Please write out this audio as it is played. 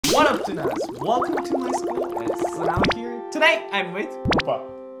What up, Tunas? Welcome to my school. So now here. Tonight, I'm with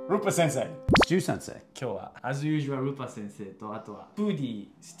Rupa 先生。ステュ先生。今日は as usual ルパ先生とあとはフーディー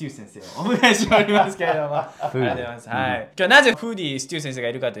ステュ先生をお迎えしておりますけれどもありがとうございます。はい。今日なぜフーディーステュ先生が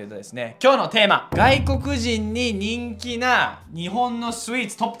いるかというとですね、今日のテーマ、外国人に人気な日本のスイー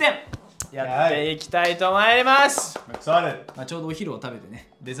ツトップ10やっていきたいと思います。まあちょうどお昼を食べてね、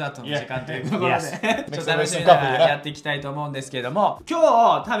デザートの時間というところで、ちょっと楽しみながらやっていきたいと思うんですけれども、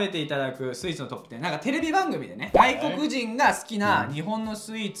今日食べていただくスイーツのトップ10、なんかテレビ番組でね、外国人が好きな日本の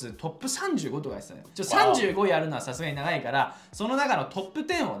スイーツトップ35とかですね。35やるのはさすがに長いから、その中のトップ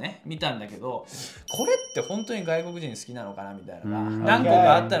10をね、見たんだけど、これって本当に外国人好きなのかなみたいなのが何個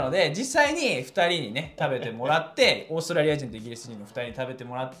かあったので、実際に2人にね、食べてもらって、オーストラリア人とイギリス人の2人に食べて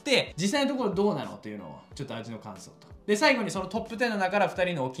もらって、実際のところどうなのっていうのを、ちょっと味の感想と。で、最後にそのトップ10の中から2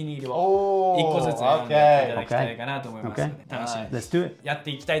人のお気に入りを1個ずつ選んでいただきたいかなと思いますので、楽しみにやっ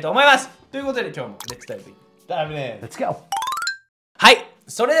ていきたいと思います。ということで今日もレッツダイブイン。Let's go! はい、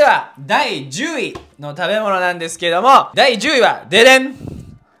それでは第10位の食べ物なんですけども、第10位はデレン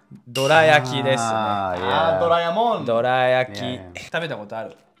どら焼きですね。ドラえもん。どら焼き食べたことあ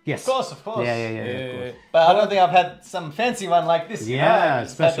るYes. Of course. Yeah. But I don't think I've had some fancy one like this. Yeah,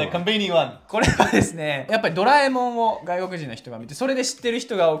 I've had the convenient one. これはですね、やっぱりドラえもんを外国人の人が見て、それで知ってる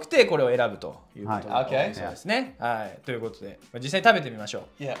人が多くて、これを選ぶということで、はいそうですね。はい、ということで、実際食べてみましょ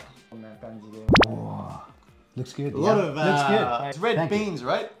う。Yeah. こんな感じで。Looks good. A lot of Looks good. it's red beans,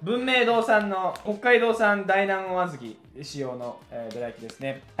 right? 文明堂さんの北海道産大南小豆使用のどら焼きです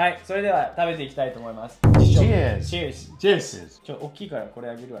ね。はい、それでは食べていきたいと思います。Cheers. Cheers. 大きいからこれ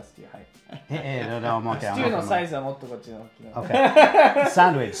あげるわ、ステュー。はい。ステューのサイズはもっとこっちの大きいの。Okay.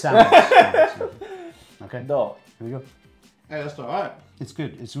 Sandwich. Okay. どう Here we go. Hey, that's alright. It's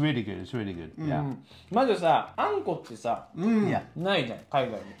good. It's really good. It's really good. Yeah. まずさ、あんこってさ、Yeah. ないじゃん、海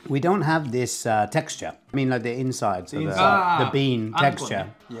外に。We don't have this texture. I mean, like the insides of the bean texture.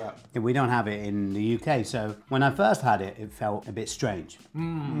 Yeah. We don't have it in the UK. So when I first had it, it felt a bit strange.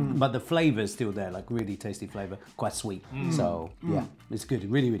 But the flavor is still there, like really tasty flavor, quite sweet. So yeah, it's good.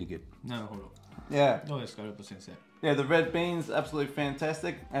 Really, really good. なるほど。Yeah. どうですか、ルポ先生。Yeah, the red beans, absolutely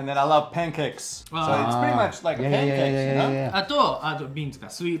fantastic. And then I love pancakes. So it's pretty much like pancakes, you know? あとビーンズか、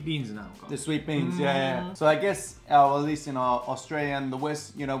スイートビーンズなのか。 The sweet beans, yeah. So I guess, at least in Australia and the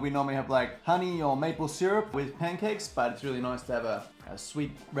West, you know, we normally have like honey or maple syrup with pancakes, but it's really nice to have a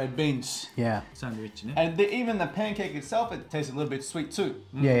sweet red beans. Yeah. サンドイッチね。 And even the pancake itself, it tastes a little bit sweet too.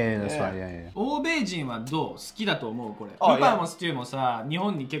 Yeah, that's right. Yeah. 欧米人はどう好きだと思うこれ。ルパもステューもさ、日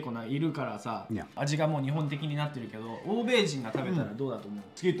本に結構いるからさ、味がもう日本的になってるけど、欧米人が食べたらどうだと思う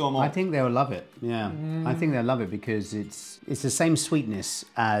I think they'll love it. Yeah, I think they'll love it because it's the same sweetness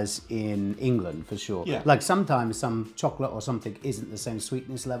as in England for sure. Yeah. Like sometimes some chocolate or something isn't the same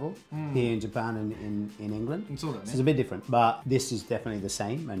sweetness level here in Japan and in England. So it's a bit different, but this is definitely the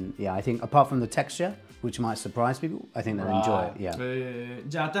same. And yeah, I think apart from the texture, which might surprise people, I think they'll enjoy it. Yeah.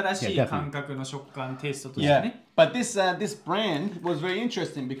 じゃあ新しい感覚の食感テイストとしてね。 But this brand was very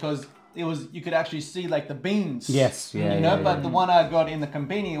interesting because it was you could actually see like the beans. Yes, yeah. You know, but the one I got in the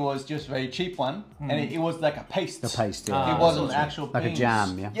convenience was just very cheap one, and it was like a paste. The paste, yeah. It wasn't actual beans. Like a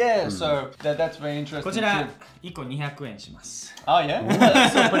jam, yeah. Yeah, so that's very interesting. こちら1個200円します。 Oh yeah,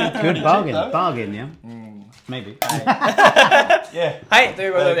 that's a pretty Good bargain. cheap, though. Bargain, yeah. Maybe. Yeah. はい、とい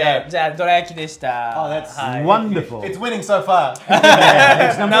うことで、じゃあどら焼きでした。 Oh, that's Wonderful. It's winning so far.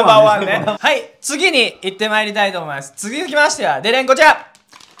 ナンバーワンね。はい、次に行ってまいりたいと思います。続きましては、デレンこちら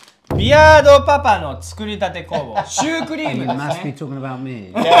ビアードパパの作りたて工房シュークリー You ムで must す be ね。 talking about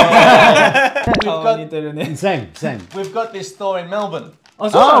me. 顔似てるね。 Same. We've got this store in Melbourne.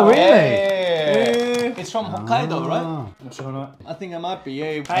 Oh, really? Yeah. It's from Hokkaido, right? 知らない。 I think it might be.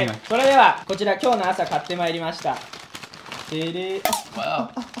 Yeah. はい、それではこちら今日の朝買ってまいりました。でで Wow.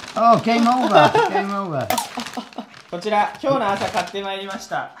 Oh, game over. Game over. こちら今日の朝買ってまいりまし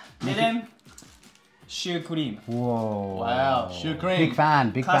た。ででんシュークリーム。 Whoa. Wow. Shoe Big cream.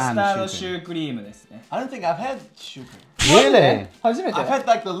 fan. Big カス fan. タード of シ sugar. ュークリームですね。 I don't think I've had shoe cream. Really? 初めて I've had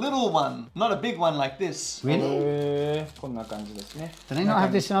like the little one, not a big one like this. Really? こんな感じですね。 Do they not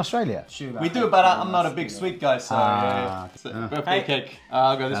have this in Australia? シューが We do, but I'm not a big sweet guy, so yeah. It's a birthday cake.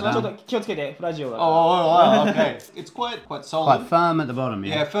 I'll go this ちょっ one. と気をつけてフラジオが。 Oh, okay. It's quite Quite solid. firm at the bottom,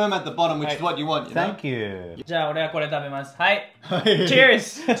 Yeah, yeah. firm at the bottom, which is what you want, you know? Thank you. じゃあ俺はこれ食べます。はい。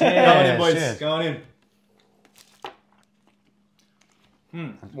Cheers! Go on in, boys. Cheers. Go on in. う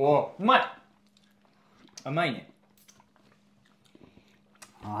ん。 Whoa. うまい甘いね。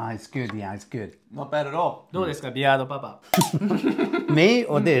Ah, it's good. Yeah, it's good. Not bad at all. どうですか、ビアードパパ。Me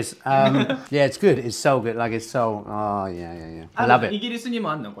or this? Yeah, it's good. It's so good. Like it's so. Oh yeah, yeah, yeah. I love イ it. ギリスに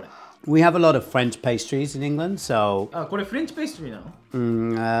もあんのこれ。We have a lot of French pastries in England, so あ、これフレンチペーストリーな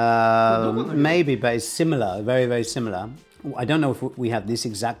の？ maybe, but it's similar. Very, very similar. I don't know if we have this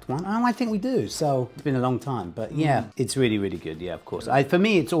exact one. Oh, I think we do. So it's been a long time, but yeah, it's really, really good. Yeah, of course. For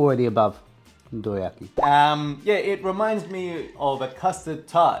me, it's already above dorayaki. Yeah, it reminds me of a custard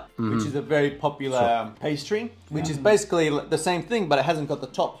tart, which is a very popular pastry, which is basically the same thing, but it hasn't got the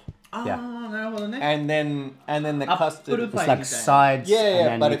top. ああ、なるほどね。 And then the custard. It's like sides,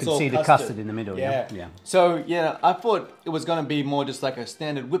 Yeah, and but then you it's can all see the custard. custard in the middle. Yeah. Yeah, yeah. So yeah, I thought it was going to be more just like a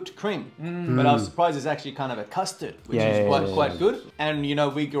standard whipped cream, but I was surprised it's actually kind of a custard, which is quite good. And you know,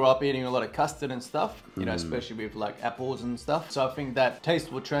 we grew up eating a lot of custard and stuff, you know, especially with like apples and stuff. So I think that taste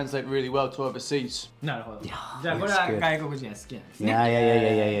will translate really well to overseas. なるほど。じゃあこれは外国人が好きなんですね。 Yeah, yeah, yeah,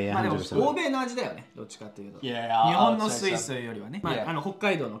 yeah, yeah, まあでも 100%. 欧米の味だよね。どっちかっていうと。 Yeah, 日本のスイスよりはね。まあ北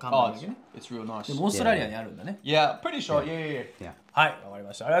海道の看板 Oh, だけね。 it's real nice. でもオーストラリアにあるんだね。 Yeah, pretty sure. Yeah. はい、わかり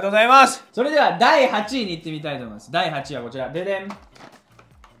ました。ありがとうございます。それでは第8位に行ってみたいと思います。第8位はこちら。ででん。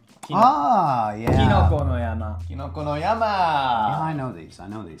Ah, yeah. キノコの山。 Kinoko no Yeah, yama. I know these. I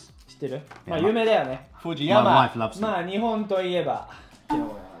know these. 知ってる？まあ有名だよね。 My Fujiyama. wife loves them. まあ日本といえばキノ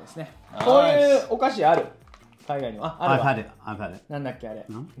コの山ですね。こういうお菓子ある？海外にも。あ、ある I've わ。 had it. I've had it. なんだっけあれん？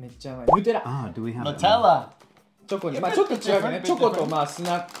めっちゃうまい。ヌテラ。 Ah, do we have it? Nutella. チョコに。まあちょっと違うね。チョコとまあス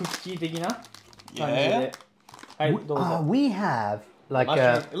ナッククッキー的な感じで。はい、どうぞ。 We have like Mushroom.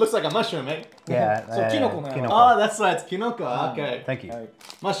 a It looks like a mushroom, eh? yeah. そう、キノコの山。 Oh, that's right. It's kinoko. Okay. Thank you. はい。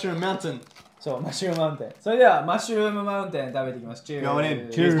 Mushroom mountain. そう、マッシュルームマウンテン。それではマッシュルームマウンテン食べていきます。チュー Going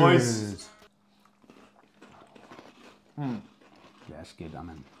in. ス。 Cheers, boys. Yeah, that's good. I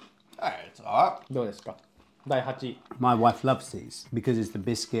mean, Alright, it's alright. どうですか？第8位。 my wife loves these because it's the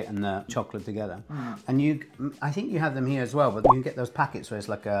biscuit and the chocolate together. And I think you have them here as well, but you can get those packets where it's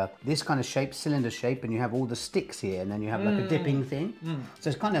like this kind of shape, cylinder shape, and you have all the sticks here, and then you have like a dipping thing. So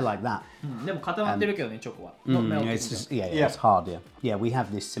it's kind of like that. でも固まってるけどね、チョコは。It's just, yeah, it's hard. Yeah, we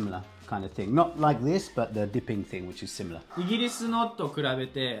have this similar kind of thing. Not like this, but the dipping thing, which is similar. イギリスのと比べ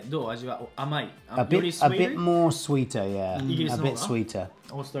てどう味は甘い？ A bit more sweeter, yeah. A bit sweeter.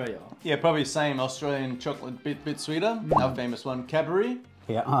 オーストラリアは Yeah, probably same Australian chocolate, bit sweeter. Our famous one, Cadbury.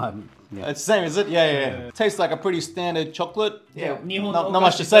 Yeah, yeah. It's the same, is it? Yeah. Tastes like a pretty standard chocolate. Yeah, 日本の not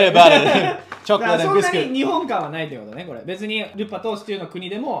much to say about it. だか Chocolate らそ and んなに biscuit. 日本感はないってことね、これ。別にルパとステューの国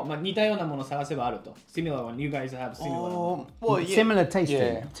でも、まあ、似たようなものを探せばあると。Similar one, you guys have similar one. Oh, well, yeah. Similar tasting.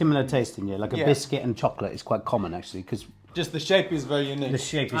 Yeah. Similar tasting, yeah. Like a biscuit and chocolate is quite common actually because Just the shape is very unique. the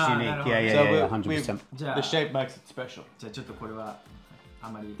shape is Ah, unique. no, no. Yeah, So yeah, we- 100%. the shape makes it special. じゃあちょっとこれはあ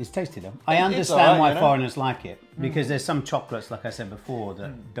まり。 It's tasty though. I It's understand alright, why you know? foreigners like it because there's some chocolates, like I said before,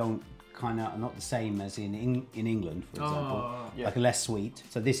 that don't kind of are not the same as in England, for example. Yeah. Like less sweet.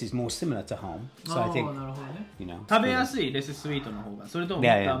 So this is more similar to home. So I think なるほどね。 you know. 食べやすいレススイートの方が、それともも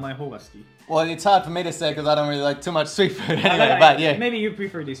っと甘い方が好き？ Well, it's hard for me to say because I don't really like too much sweet food anyway. But yeah, Maybe you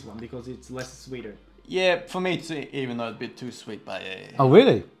prefer this one because it's less sweeter. yeah, for me too, even though it's a bit too sweet. But yeah, Oh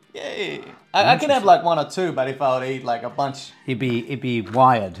really? yeah. I can have like one or two, but if I were to eat like a bunch, It'd be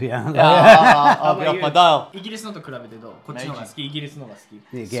wired, yeah. I'll be off my dial. イギリスのと比べてどう？こっちの方が好き？イギリスの方が好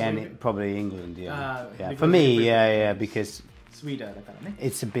き？ Again, probably England, yeah. Yeah. because For me, it's yeah, because sweeter だからね。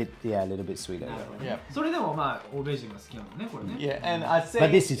 it's a bit, yeah, a little bit sweeter. なる Yeah. ほどね Yeah. それでもまあ欧米人が好きなのね、これね。 Yeah, and I say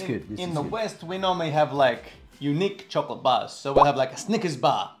But this is in, good, this in is the good. West we normally have like unique chocolate bars. So we'll have like a Snickers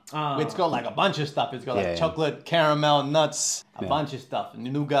bar. Ah. It's got like a bunch of stuff. It's got like Yeah. chocolate, caramel, nuts, a Yeah. bunch of stuff, and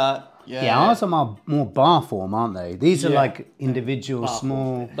nougat. Yeah, Yeah, ours are more bar form, aren't they? These are Yeah. like individual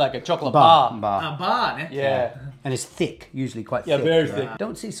small like a chocolate bar. bar. あ、バーね。 Yeah. And it's thick, usually quite Yeah, thick. very right? thick.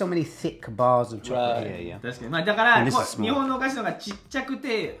 Don't see so many thick bars of chocolate Right. here, yeah. 確かに。まあだから、 And this こ is う small. 日本のお菓子の方がちっちゃく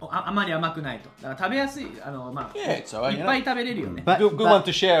てあまり甘くないと。だから食べやすい、まあ、 Yeah, it's alright, いっぱい食べれるよね。 But, Good one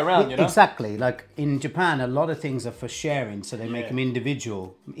to share around, you know. Exactly. Like in Japan, a lot of things are for sharing, so they make them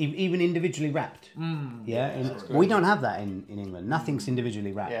individual, even individually wrapped. Yeah, and we don't have that in England. Nothing's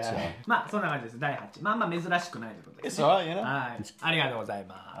individually wrapped. Yeah. So. まあそんな感じです。第8位。まあまあ珍しくないということで It's す、ね。 alright, you know. はい。ありがとうござい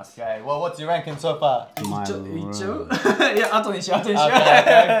ます。 Okay, well, what's your ranking so far? いっちゃういや、後にしよう、後にしよう。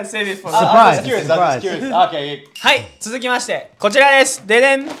Okay, Save it for Surprise. I'm just curious. I'm just curious. Okay. はい、続きまして、こちらです。で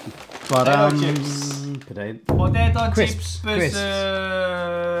でん But chips. ポテトチップス。 Crisps.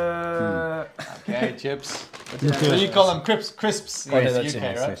 Okay, chips. So you call them crisps in the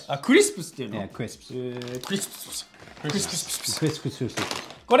UK, right? あ、クリスプスっていうの Yeah, crisps. クリスプス。 Crisps.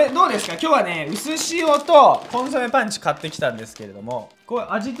 これどうですか？今日はね、薄塩とコンソメパンチ買ってきたんですけれども、これ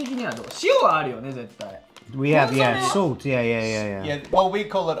味的にはどう？塩はあるよね、絶対。We have, yeah, salt. Yeah. Well, we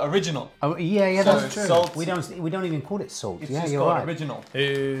call it original. Oh, yeah, So that's true. salt- We don't even call it salt. It's Yeah, just you're called right. original.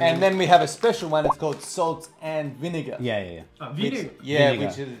 And then we have a special one. It's called salt and vinegar. Yeah. Vinegar. Yeah, Vinegar.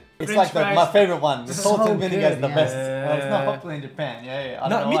 which is it's French like fries. my favorite one. The salt so and vinegar is good, the yeah. best. It's not popular in Japan. Yeah. I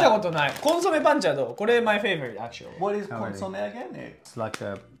don't 見 know た why. ことない。コンソメパンチはどう？これ my favorite actually. What is really? consomme again? It's like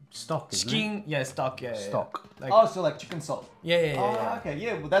a stock, isn't it? Chicken, yeah, stock, yeah. Stock. Like, Oh, so like chicken salt. yeah. Oh, okay.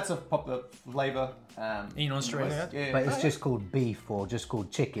 Yeah, well, that's a popular flavor. In Australia? West. Yeah. But it's just called beef or just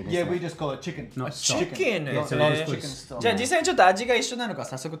called chicken. Yeah, isn't we it? just call it chicken. Not stock. Chicken. Yeah, it's a へ lot ー of chicken stock. じゃあ実際にちょっと味が一緒なのか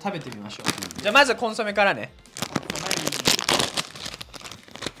早速食べてみましょう。じゃあまずコンソメからね。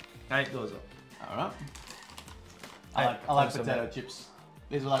はい、どうぞ。 All right. I like potato chips.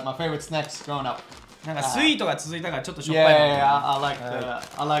 These were like my favorite snacks growing up. なんかスイートが続いたからちょっとしょっぱい Yeah, の。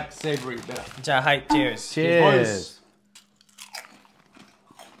 I like savory better. じゃあはい、Cheers。 Cheers.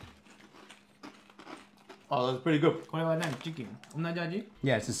 Oh, that's pretty good. これは何？チキン？同じ味？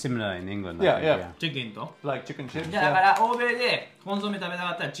 Yeah, it's similar in England. Yeah, I think, yeah. チキンと？ Like chicken chips. じゃあだから欧米でコンソメ食べた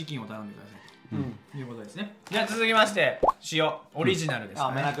かったらチキンを頼んでください。ということですね。じゃあ続きまして塩オリジナルです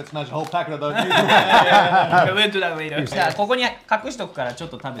Oh man, I ね。 could smash a whole packet of those. We'll do that later. じゃあここに隠しとくからちょっ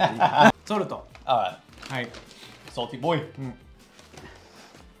と食べていい？ソルト。 Alright, はい。 salty boy.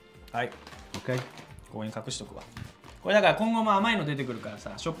 はい。 Okay. ここに隠しとくわ。これだから今後も甘いの出てくるから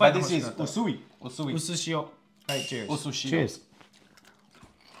さ、しょっぱい But の this 欲し is くなったら usui. Usui. 薄塩。はい、チェーズ。 Usushi. Cheers.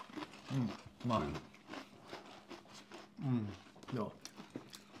 まあ。どう？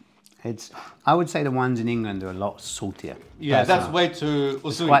 It's. I would say the ones in England are a lot saltier. Yeah, that's personally. way too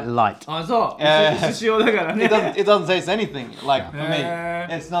It's usui. quite light. あ、そう。 薄塩だからね。 It doesn't taste anything like for me. Uh,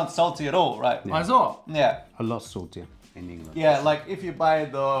 It's not salty at all, right? あ、そ Yeah. A lot saltier in England. Yeah, like if you buy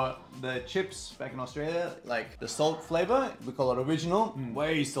the chips back in Australia, like the salt flavor, we call it original,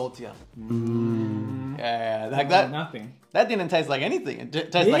 way saltier. Yeah, う。like that. Nothing. That didn't taste like anything. It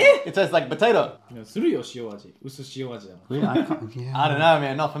tastes like Yeah? it tastes like potato. いやするよ、塩味。薄塩味だもん。 Really? I can't, yeah. I don't know,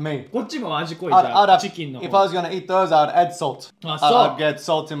 man. Not for me. こっちも味濃いじゃ I'd ん。 have, チキンの if I 方。 was gonna eat those, I'd add salt. Ah, I'd salt. get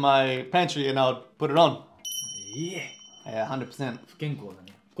salt in my pantry and I'd put it on. いえ。 Yeah, 100%. 不健康だ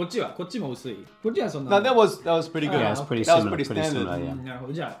ね。こっちも薄い。こっちはそん No, な。 that was pretty good. Yeah, it's pretty That was similar. pretty Pretty standard. similar. Yeah. なるほ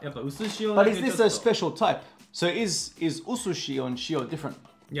ど。じゃあやっぱ薄塩 But だけ is ちょっ this と。 a special type? So is usushi and shio different?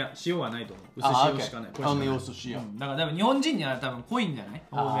 いや、塩はないと思う。薄 Ah, 塩 okay. しかない。これしかない Only usushi. だから多分日本人には多分濃いんじゃない？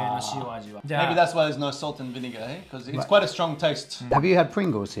欧米の塩味は。じゃ Maybe あ、 that's why there's no salt and vinegar, eh? Because it's quite a strong taste. Have you had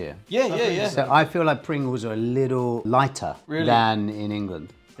Pringles here? Yeah, yeah. So I feel like Pringles are a little lighter Really? than in England.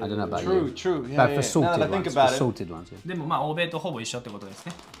 I don't know about True, you. true. Yeah, But yeah. for salted Now that I think ones, about for it, salted ones. Yeah. でもまあ欧米とほぼ一緒ってことです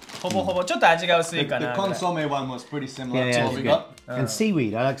ね。ほぼほぼちょっと味が薄い the かな。 consomme one was pretty similar Yeah, to yeah, what it's we good. got. And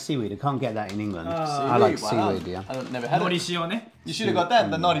seaweed, I like seaweed. I can't get that in England. I like Wow. seaweed, yeah. I've never had 海 it. 苔塩ね。 You should have got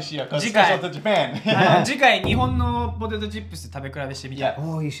that, the nori shio, because it's 次回。 special to Japan. 次回日本のポテトチップス食べ比べしてみたい。 Yeah.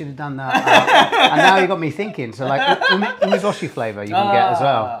 Oh, you should have done that. And now you got me thinking. So like umiboshi flavour you can get as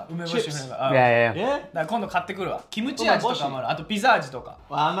well. 梅干しフレーバー。 Yeah, yeah. Yeah? だから今度買ってくるわ。キムチ味とかもある。あとピザ味とか。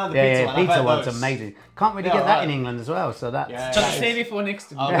 Well, I know the Yeah, pizza yeah. one. I've Pizza had one's those. amazing. Can't really Yeah, get that right. in England as well. So that's Yeah. ちょっと save it for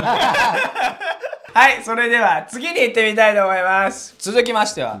next week。はい、それでは次に行ってみたいと思います。続きま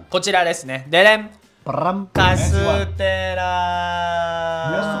してはこちらですね。でれん。 Brum. カステ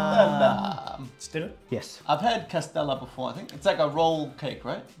ラ。 Castella. 知ってる？ Yes. I've had castella before, I think. It's like a roll cake,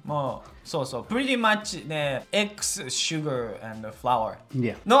 right? もうそうそう。pretty much ね、eggs, sugar and flour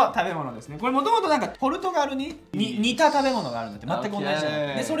Yeah. の食べ物ですね。これもともとなんかポルトガルに似た食べ物があるんだって。全く同じじゃなくて。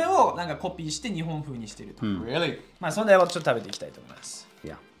 Okay. でそれをなんかコピーして日本風にしてると。 Really? まあそれをちょっと食べていきたいと思います。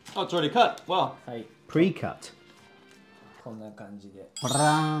 Yeah. Oh, it's already cut. Wow. はい。 Pre-cut. こんな感じで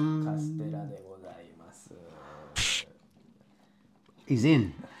Brum. カステラでございます。 He's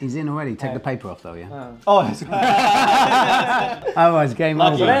in. He's in already. Take the paper off though, yeah? Oh, it's Otherwise, game こ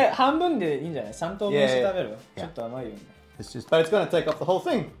over. れ半分でいいんじゃない ?3 等分して食べる。ちょっと甘いよね。 It's just But it's going to take off the whole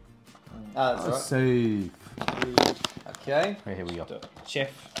thing. Ah, that's safe. right. Okay. Right, here we go. シェ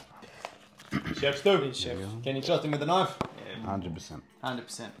フ。 Chef Stu. Chef. Can you trust him with the knife? 100%.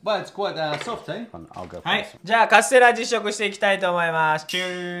 100%. But it's quite soft, eh? I'll go はい first.。じゃあカステラ実食していきたいと思います。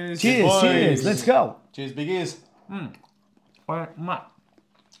Cheers! Cheers, cheers. Let's go. Cheers, big ears. これうま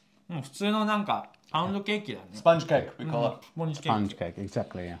い。普通のなんかパウンドケーキだね。 Sponge cake, we call it. スポンジケー Sponge キ。 cake,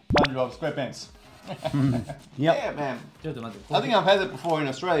 exactly, yeah. SpongeBob SquarePants. Yeah, man. ちょっと待って。 I think I've had it before in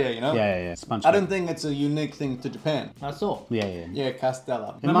Australia, you know? Yeah. Sponge I cake. don't think it's a unique thing to Japan. あ、そう。Yeah. Yeah,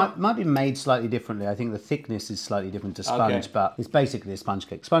 Castella. It might be made slightly differently. I think the thickness is slightly different to sponge, Okay. but it's basically a sponge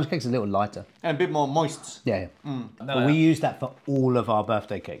cake. Sponge cake's a little lighter. And a bit more moist. Yeah. But we use that for all of our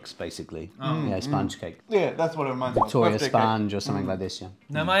birthday cakes, basically. Yeah, sponge cake. Yeah, that's what it reminds me of. Victoria Birthday sponge or something like this, yeah.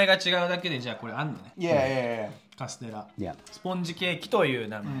 名前が違うだけでじゃあこれあんのね。 cake. Yeah. カステラ。 Yeah. スポンジケーキという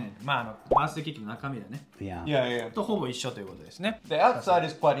名前。まあバースデーケーキの中身だね。 Yeah. とほぼ一緒ということですね。 The outside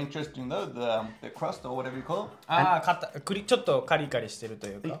is quite interesting though, the crust or whatever you call it. ああ、ちょっとカリカリしてると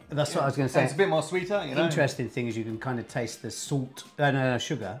いうか。 That's what I was going to And say. it's a bit more sweeter, you know? Interesting thing is you can kind of taste the salt,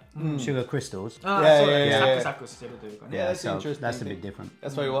 sugar, sugar crystals. ああ、 Yeah, そうだね。 yeah, サ yeah. クサクしてるというかね。 Yeah, that's So interesting. that's a bit different.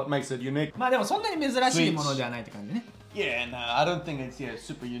 That's probably what makes it unique. まあでもそんなに珍しいものではないって感じね。 Yeah, no, I don't think it's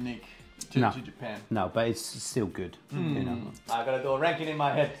super unique to Japan. No, but it's still good. You know. I gotta do a ranking in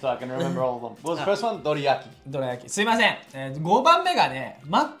my head so I can remember all of them. What was the first one? Doriyaki. どら焼き。すいません。5番目がね、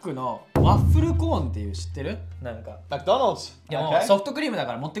マックのワッフルコーンっていう知ってる？なんか。 McDonald's. いやもう Okay. ソフトクリームだ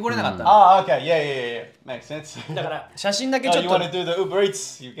から持ってこれなかったの。 Ah, okay. Yeah. Makes sense. だから写真だけ Oh, ちょっ you と。 want to do the Uber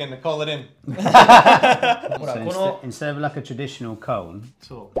Eats? You can call it in. ほら So この instead of like a traditional cone,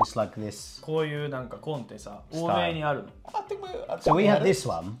 そう it's like this. こういうなんかコーンってさ、欧米にある I think So we had have it. this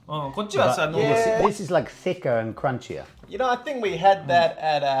one. の。こっちはさ、 But ノー Yeah. this is like thicker and crunchier. You know, I think we had that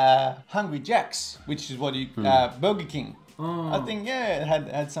at Hungry Jack's, which is what you Burger King. I think it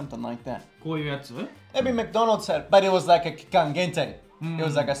had something like that. こういうやつ？ Maybe McDonald's had, but it was like a Kikan Gente. It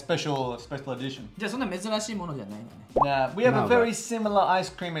was like a special edition. じゃあそんな珍しいものじゃないんだね。 Nah, we have No, a very similar ice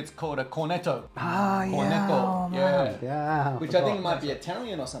cream. It's called a cornetto. Ah, Cornetto. Yeah. Yeah. Which I think might be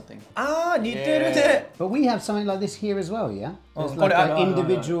Italian or something. ああ、似てるね。 But we have something like this here as well, yeah? It's Oh, like I know, an I know,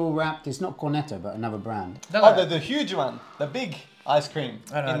 individual wrapped, it's not cornetto, but another brand. だか Oh, ら the huge one, the big ice cream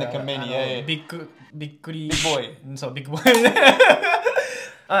in the convenience. Yeah. ビックリビッグボーイうんそうビッグボーイね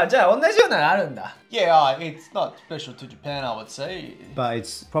あじゃあ同じようなのあるんだ Yeah, it's not special to Japan, I would say. But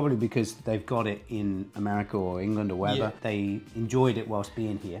it's probably because they've got it in America or England or wherever. Yeah. They enjoyed it whilst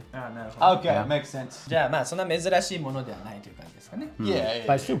being here. あなるほど Okay, makes sense. じゃあまあそんな珍しいものではないという感じですかね Yeah, But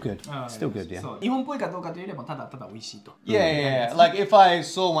yeah. it's still good. あ Still good, yeah. そう日本っぽいかどうかというよりもただただ美味しいと Yeah. Like if I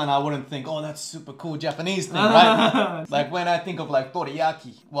saw one, I wouldn't think, oh, that's super cool Japanese thing, right? Like when I think of like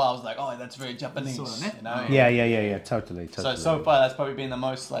doriyaki, well, I was like, oh, that's very Japanese. So, You know? Yeah, totally. So far, that's probably been the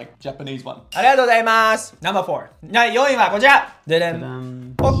most like Japanese one. ありがとうございます No.4 第4位はこちらでで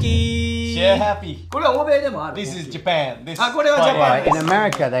んポッキー Share happy. これは欧米でもある This is Japan. This. あこれは quite- Japan In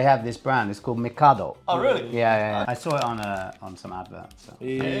America, they have this brand. It's called Mikado. Oh, really? Yeah. I saw it on some advert. So.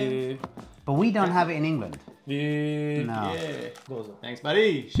 But we don't have it in England. No. Yeah. どうぞ Thanks,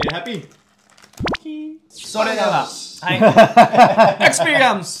 buddy. Share happy. それでははいエクスペリ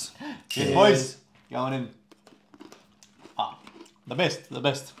エンス Good boys. Going in. The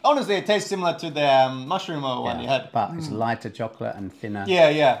best. Honestly, it tastes similar to the mushroom one you had. But it's lighter chocolate and thinner.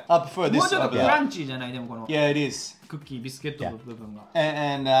 Yeah. I prefer もう this ちょっと over ク there. ランチーじゃないでもこの Yeah, it is. クッキービスケットの部分が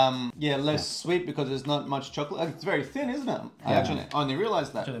And yeah, less sweet because there's not much chocolate. It's very thin, isn't it? I actually only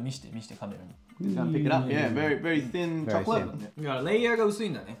realized ちょ that. っと見してカメラに Can't pick it up. Yeah, very thin Very chocolate. thin. だからレイヤーが薄い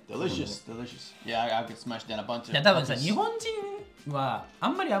んだね Delicious. Yeah, I could smash down a bunch of. いや多分さ日本人はあ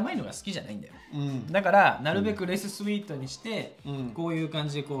んまり甘いのが好きじゃないんだよ、だからなるべくレススイートにして、こういう感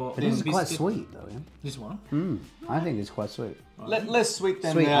じでこう But this is ビ quite スケット sweet, though, yeah? This one? I think it's quite sweet. Less sweet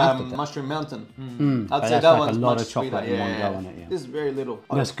than Sweet after that. Mushroom Mountain. But I'd say that's that like one's a lot much of chocolate sweeter. in one Yeah, go on it, yeah. This is very little.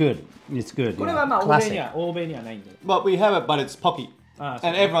 That's good. It's good. これ yeah. はまあ欧米に Classic. は欧米にはないんだよ But we have it, but it's pocky. Ah,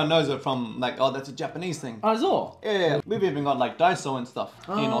 and so- everyone knows it from like, oh, that's a Japanese thing. あそ Yeah, we've even got like Daiso and stuff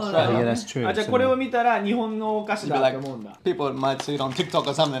in Oh, Australia. yeah, that's true. あじゃあこれを見たら日本のお菓子 You'd be だと like, 思うんだ people might see it on TikTok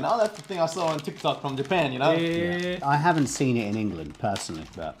or something. Oh, that's the thing I saw on TikTok from Japan, you know? I haven't seen it in England personally,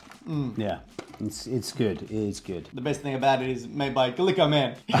 but yeah, it's good. It is good. The best thing about it is made by Calico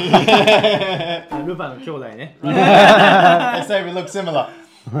Man. ルパの兄弟ね They say we look similar.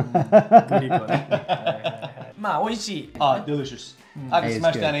 グリコねまあ美味しい Oh, delicious. I can It's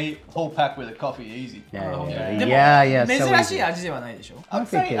smash good. down a whole pack with a coffee easy. Yeah. でも Yeah. So 珍し easy. い味ではないでしょ I I'd think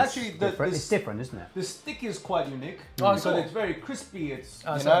say it's actually different. It's different, isn't it? the stick is quite unique Oh, because cool. it's very crispy. It's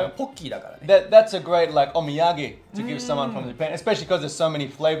あ you そう know ポッキーだからね that's a great like omiyage to give someone from Japan, especially because there's so many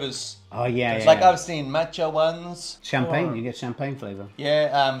flavors. Oh yeah. It's like I've seen matcha ones. Champagne. You get champagne flavor.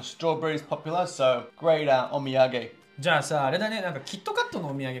 Yeah, strawberry is popular, so great omiyage. じゃあさあれだねなんかキットカットの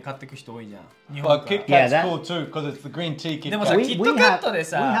お土産買ってく人多いじゃん日 Well, 本から Kit Yeah, Kat's that- cool too because it's the green tea Kit でも Kat. さ We, キッ we トカッ have トで we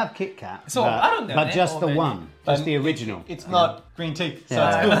さ have Kit Kat. そう but- あるんだよね But just the 欧米に one, just the And original. It's not green tea, so Yeah.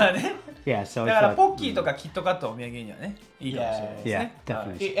 it's good. まあね Yeah, so だ it's から like, ポッキーとかキットカットをお土産にはね、いいかもしれないです yeah, ね。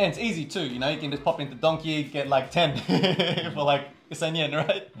 definitely. And it's easy too, you know, you can just pop into Donkey, get like 10 for like 1000 yen,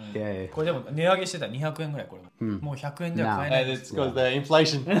 right? Yeah, yeah. これでも値上げしてたら200円ぐらいこれも。もう100円では買えない And で it's す。 because the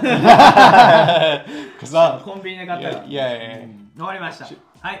inflation. コンビニで買ったら。 Yeah. 終わりました。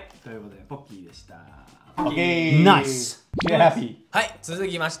はい、ということでポッキーでした。 Okay. Nice. You're happy. はい、続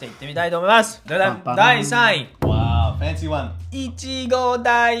きましていってみたいと思います。第3位。 Wow, fancy one. いちご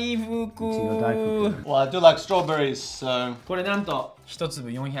大福。 Well, I do like strawberries, so これなんと一粒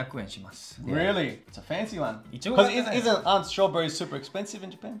400円します。 really, it's a fancy one. いちご Because だったね。 aren't strawberries super expensive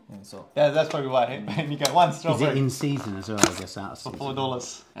in Japan? そう。 Yeah, that's probably why. Hey? You get one Is it strawberry in season as well, I guess, out of for season?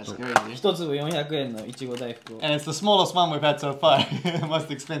 $4. That's crazy. 一粒400円のいちご大福を。 And it's the smallest one we've had so far. Most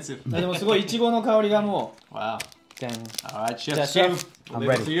expensive. でもすごいいちごの香りがも Wow. う、じゃん。 All right, Chef Yeah, Sue. chef. We'll I'm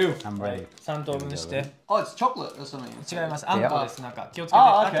leave it to you. ready. I'm ready. 3等分して。 Oh, it's chocolate or something. 違います。あんこです。なんか気をつけて。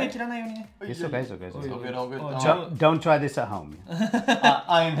あ手 okay. 切らないようにね。 It's okay, it's okay. It's All okay. good, all good. Oh, All Don't try this at home.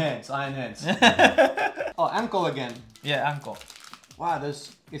 Iron hands, iron hands. Oh, ankle again. いや、あんこ。 Wow,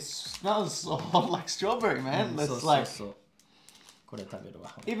 it smells like strawberry, man. そう That's そう like そう。これ食べるわ。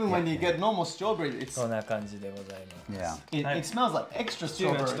 even when you get normal strawberry, it's こんな感じでございます Yeah. it smells like extra チュ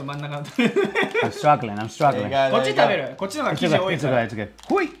ーがちょっと strawberry. 真ん中の食べる I'm struggling, I'm There you struggling. go, こっ there ち you 食 go. べるこっちの方が It's 生地 okay, 多い it's から okay, it's okay.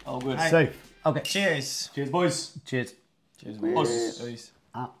 Hui! All good. Safe. Okay. Cheers Cheers, boys. Cheers. Cheers Boys.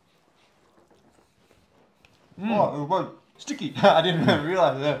 Ah. Oh, it was sticky. I didn't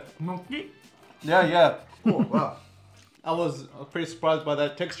realize that. もっき Yeah, yeah. Oh, wow. I was pretty surprised by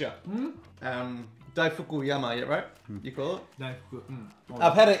that texture. Daifuku yama, yeah, right? You call it? 大福うん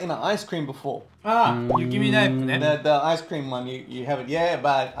I've had it in an ice cream before. ああ雪見大福ね The ice cream one, you have it, yeah,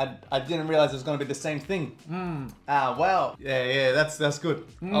 but I didn't realize it was going to be the same thing. Ah, wow. Yeah, that's good.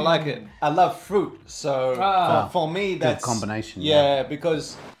 I like it. I love fruit, so for me, that's combination, Yeah,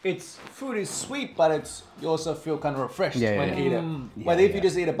 because fruit is sweet, but you also feel kind of refreshed Yeah, when yeah. you eat it. But if you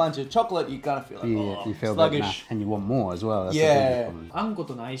just eat a bunch of chocolate, you kind of feel like Yeah, you feel a bit sluggish. and you want more as well. That's Yeah. the big problem. あんこ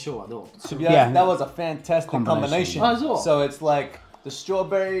との相性はどう To be honest, Yeah. that was a fantastic combination. Combination. Ah, so. So it's like the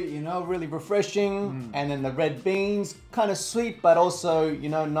strawberry, really refreshing, and then the red beans, kind of sweet, but also,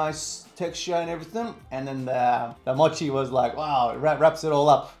 nice texture and everything. And then the mochi was like, wow, it wraps it all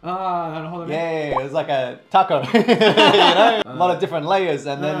up. ああなるほどね Yeah, it was like a taco, a lot of different layers.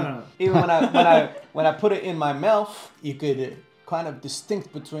 And then even when I put it in my mouth, you could kind of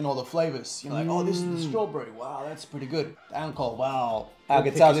distinct between all the flavors. You're like, oh, this is the strawberry. Wow, that's pretty good. The anko, wow. I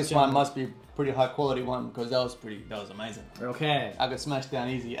could tell this one must be pretty high quality one because that was amazing. OK I could smash down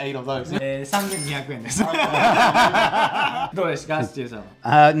easy 8 of those. 3200円ですどうですかスチューさん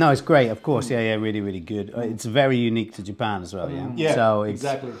は No, it's great, of course. Yeah, really, really good. It's very unique to Japan as well, yeah? Yeah, So it's,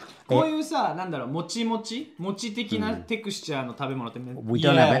 exactly. こういうさなんだろうもち的なテクスチャーの食べ物ってめ we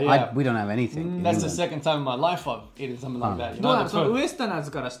don't Yeah, have yeah. we don't have anything. in That's the England. second time in my life I've eaten something like that. You どう know, なの the その food. ウエスタナー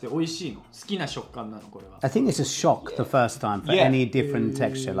ズからして美味しいの好きな食感なのこれは I think it's a shock the first time for Yeah. any different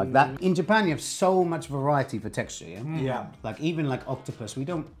texture like that. In Japan, you have so much variety for texture. Yeah. Yeah. Like even like octopus,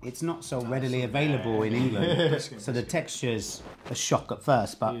 it's not so readily available in England. So the texture's a shock at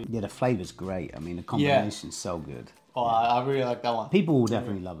first, but yeah, the flavor's great. I mean, the combination's so good. Oh, I really like that one. People will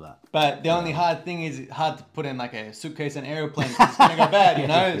definitely love that. But the only hard thing is it's hard to put in like a suitcase and airplane 'cause it's gonna go bad, you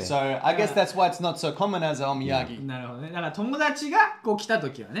know? Yeah. So I guess that's why it's not so common as a omiyagi. なるほどねだから友達がこう来た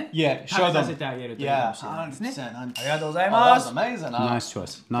時はね Yeah, 食 show べさ them. せてあげるといいか Yeah, もしれないですね 100%. ありがとうござい Oh, ま that was す amazing. Nice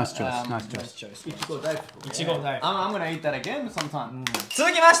choice. Nice choice. Nice choice. いちご大福 I'm gonna eat that again sometime.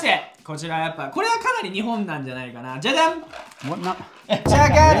 続きましてこちらやっぱこれはかなり日本なんじゃないかなじゃじゃん What num? じゃ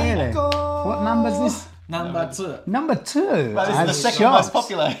がり Really? こ What number is this? ナンバー2 Number 2. But this I'm is the second most shocked.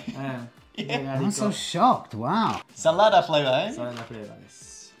 popular. じゃがり I'm こ so shocked. Wow. Salada flavor, eh? それのフレーバーで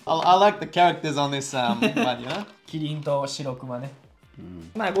す I like the characters on this one, you know? キリンと白クマね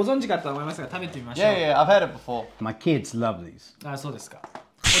まあご存知かとは思いますが食べてみましょう Yeah, I've had it before. My kids love these. あそうですか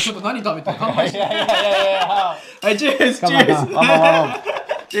ちょっと何食べてるか乾杯して Yeah. はいチュースチュ Come ー on, ス come on.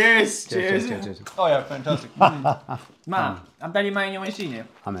 チュースチュ Cheers, ー cheers, ス cheers, cheers. Oh yeah, fantastic. まあ当たり前に美味しいね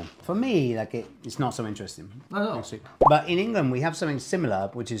I mean, for me, like it's not so interesting. No. Actually. But in England, we have something similar,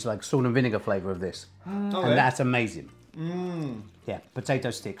 which is like salt and vinegar flavor of this, and that's amazing. Yeah,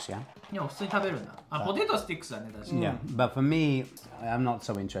 potato sticks. Yeah. いや普通に食べるんだあポテトスティックスだね確かに Yeah. But for me, I'm not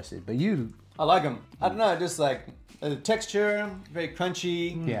so interested. But you, I like them. I don't know, just like the texture, very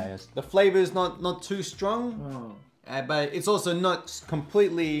crunchy. yeah, yes. The flavor's not too strong. But it's also not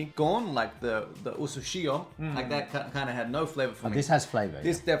completely gone like the usushio. Like that kind of had no flavor for me. This has flavor.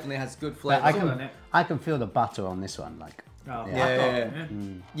 This definitely has good But flavor. I can feel the butter on this one. Like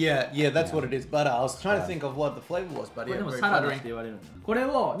Yeah, that's what it is. Butter. I was trying to think of what the flavor was, but これ yeah, でも very サラダっ buttery. て言われるんだ。これ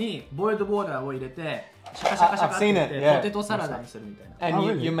にボイルドボーダーを入れてシャカシャカシャカってやって I've seen it, yeah. ポテトサラダにするみたいな。 And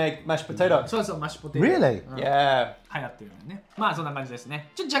Oh, really? you make mashed potato. そうそう、マッシュポテト。 Really? Yeah. 流行ってるよね。まあそんな感じですね。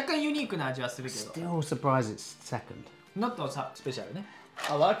ちょっと若干ユニークな味はするけど。 Still surprised it's second. ノットさスペシャルね。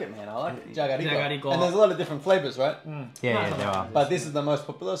 I like it, man. I like it. Jagarico. Jagarico. And there's a lot of different flavors, right? Yeah, there are. But this is the most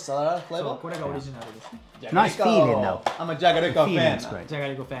popular salad そう flavor. これがオリジナルですね。 Nice feeling though. I'm a Jagarico fan. Feeling's great. じゃが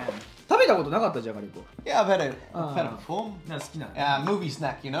りこファン。食べたことなかったじゃがりこ。 Yeah, I've had it before. なんか好きなの。 Movie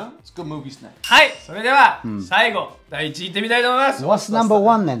snack, you know? It's a good movie snack. はい、それでは最後第1位いってみたいと思います。 What's number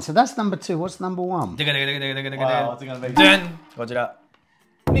one then? So that's number two. What's number one? でかでかでかでかでかで Wow, か what's it gonna be? でか。こちら。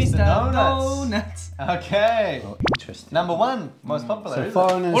Mr. Donuts. Donuts。 Okay. Oh, interesting. Number one, most popular. So Is it?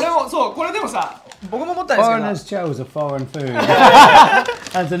 foreigners, 俺もそうこれでもさ僕も思ったんですけ foreigners chose a foreign food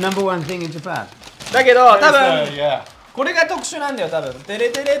as the number one thing in Japan. どだけど多分 Yeah. これが特殊なんだよ多分テレ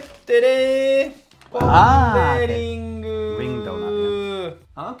テレテレポンデリング Ring donut,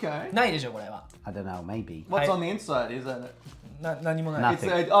 Okay. ないでしょこれは I don't know, maybe. What's Hi. on the inside? Is that it? 何もない Nothing.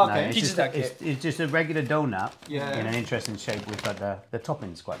 It's No, okay. it's, just, it's just a regular donut Yeah. in an interesting shape with the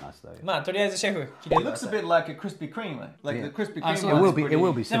topping's quite nice though. まあとりあえずシェフ切って It くだ looks さ a い bit like a Krispy Kreme, like the Krispy Kreme. so one It will is be. pretty- It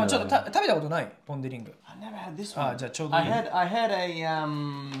will be でも similar. ちょっと though. 食べたことないポンデリング I never had this あ one. じゃあちょうどい I い had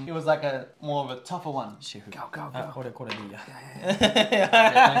a it was like a more of a tougher one. シェフあこれでいいや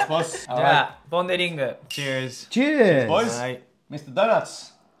Thanks, boss. じ All right, ゃあポンデリング Cheers Cheers. boys. はい Mr.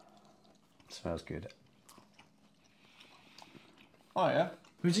 Donuts. Smells good. Oh yeah.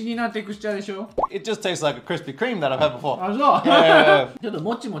 不思議なテクスチャーでしょ It just tastes like a Krispy Kreme that I've had before. あそう Yeah. ちょっと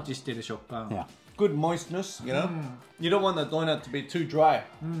もちもちしてる食感 Yeah. Good moistness, you know. You don't want the donut to be too dry.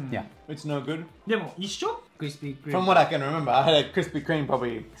 Yeah. It's no good. でも一緒クリスピークリー From ム what I can remember, I had a Krispy Kreme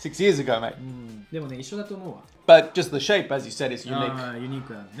probably 6 years ago, mate. でもね一緒だと思うわ But just the shape, as you said, is unique. あーユニー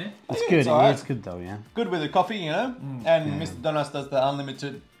クなのね It's think good. it's alright. It's good though. Yeah. Good with the coffee, you know. And Mr. Donuts does the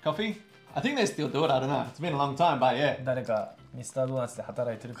unlimited coffee. I think they still do it. I don't know. It's been a long time, but yeah. 誰かミスタードーナツで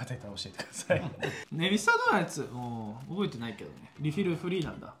働いてる方いたら教えてくださいねミスタードーナツ覚えてないけどねリフィルフリー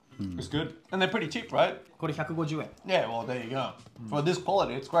なんだ It's good. And they're pretty cheap, right? これ150円 Yeah, well, there you go. For this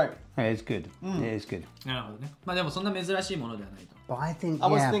quality, it's great. Yeah, it's good. It is good. なるほどねまあでもそんな珍しいものではないと But I think I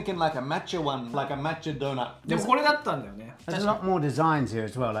was yeah, thinking like a matcha one, like a matcha donut. でもこれだったんだよね there's a lot more designs here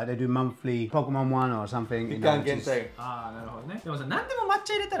as well. Like they do monthly Pokemon one or something. You You know, can't which get is- say. ああなるほどねでもさ何でも抹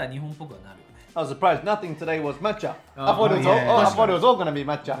茶入れたら日本っぽくはなるよね I was surprised. Nothing today was matcha. Oh, I thought it was all. yeah, Oh, I yeah. thought it was all gonna be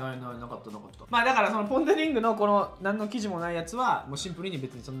matcha. なかったまあだからそのポンデリングのこの何の生地もないやつはもうシンプルに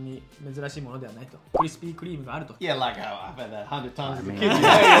別にそんなに珍しいものではないとクリスピークリームがあると Yeah, like I've had that 100 times as a mean, kid.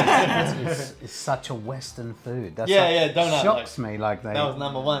 Yeah, it's such a Western food. That's Yeah, like- yeah, donut, Shocks me like they. that was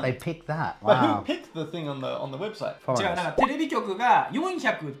number one. They picked that. But who Wow. picked the thing on the website? 違う Foreigners. なんかテレビ局が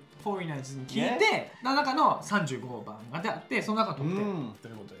400フォーイナーズに聞いて、中の35番があってその中のトップ10と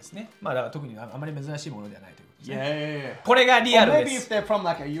いうことですねまあだから特にあまり珍しいものではないということです Yeah, ね yeah, yeah. これがリア Or ル maybe で if す they're from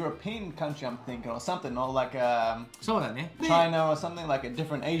like a European country, I'm thinking, or something, or like そうだねで China or something, like a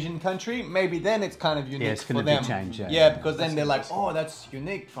different Asian country. Maybe then it's kind of unique it's for gonna be them. changed, yeah. Yeah, because then they're like, oh, that's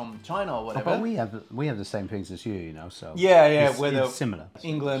unique from China or whatever. But we have the same things as you know. So Yeah, yeah, it's, whether it's similar.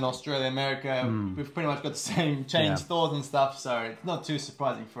 England, Australia, America, we've pretty much got the same chain Yeah. stores and stuff, so it's not too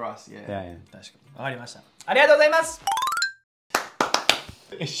surprising for us. Yeah, Yeah, yeah. 確かにわかりましたありがとうございます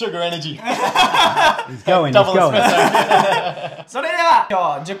it's sugar energy. It's going. It's Double going. espresso. それでは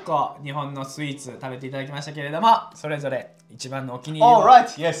今日10個日本のスイーツ食べていただきましたけれどもそれぞれ一番のお気に入り All を right,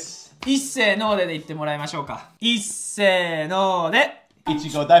 yes. 一斉ので言ってもらいましょうか一斉ので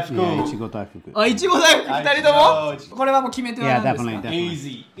Ichigo daifuku. Yeah, Ichigo Daifuku. あいちご大福2人ともこれはもう決め手は Yeah, 何ですか definitely, definitely.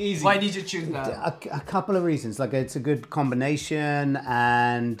 Easy, easy. Why did you choose that? A couple of reasons. Like it's a good combination,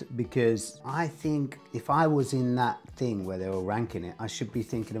 and because I think if I was in that thing where they were ranking it, I should be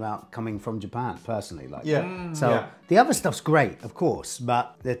thinking about coming from Japan personally. Like, Yeah. So Yeah. the other stuff's great, of course,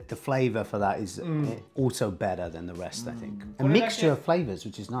 but the flavor for that is also better than the rest. I think a mixture of flavors,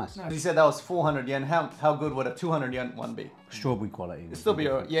 which is nice. You said that was 400 yen. How good would a 200 yen one be? Strawberry quality. It'd still be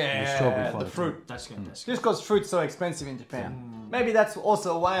strawberry the quality. fruit. 確かに確かに Just because fruit's so expensive in Japan. Maybe that's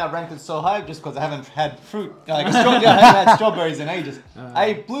also why I ranked it so high, just because I haven't had fruit. Like I haven't had strawberries in ages.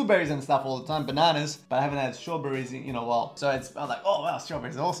 I eat blueberries and stuff all the time, bananas, but I haven't had strawberries in a while. So I was like, oh wow,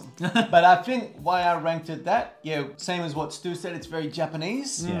 strawberries are awesome. But I think why I ranked it that, yeah, same as what Stu said, it's very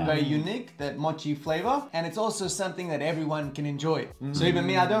Japanese, very unique, that mochi flavor, and it's also something that everyone can enjoy. So even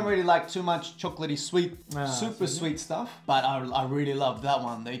me, I don't really like too much chocolatey sweet, super sweet stuff, but But I really love that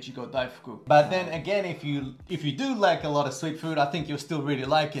one, the Ichigo Daifuku. But then again, if you do like a lot of sweet food, I think you'll still really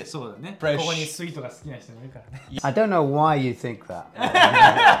like it. そうだね。 Fresh. ここにスイートが好きな人もいるからね。I don't know why you think that.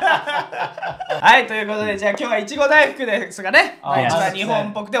 はい、ということで、じゃあ今日はいちご大福ですがね、まあ一番日本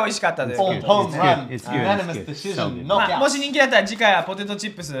っぽくて美味しかったです。Home run, It's good. unanimous It's decision, good. knockout. もし人気だったら次回はポテトチ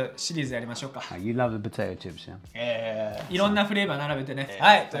ップスシリーズやりましょうか。You love the potato chips, yeah? いろんなフレーバー並べてね。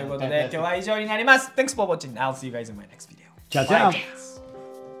はい、ということで今日は以上になります。Thanks for watching. I'll see you guys in my next video. Ciao, ciao.